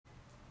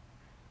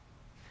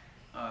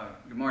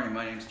Good morning,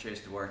 my name is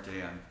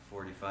Duarte. I'm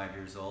 45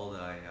 years old.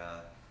 I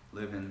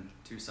live in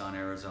Tucson,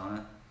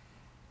 Arizona.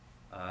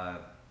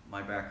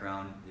 My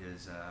background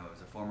is I was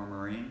a former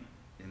Marine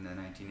in the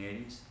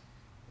 1980s.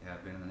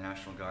 I've been in the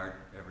National Guard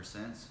ever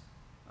since,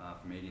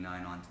 from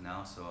 89 on to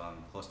now, so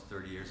I'm close to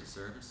 30 years of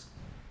service.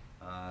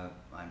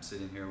 I'm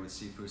sitting here with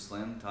Sifu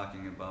Slim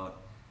talking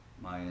about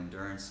my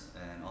endurance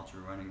and ultra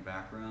running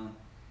background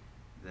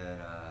that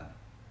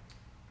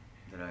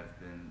I've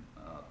been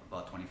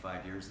about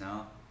 25 years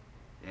now.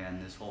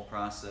 And this whole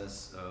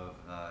process of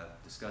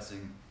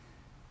discussing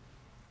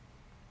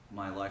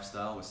my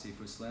lifestyle with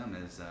Sifu Slim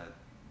has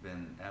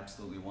been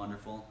absolutely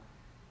wonderful.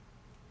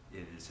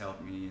 It has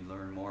helped me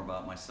learn more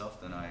about myself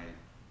than I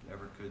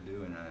ever could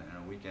do in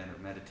a weekend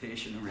of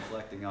meditation and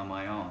reflecting on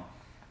my own.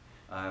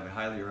 I would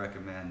highly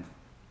recommend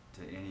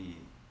to any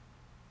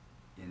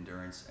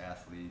endurance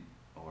athlete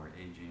or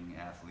aging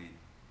athlete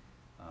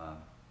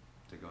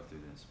to go through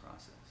this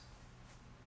process.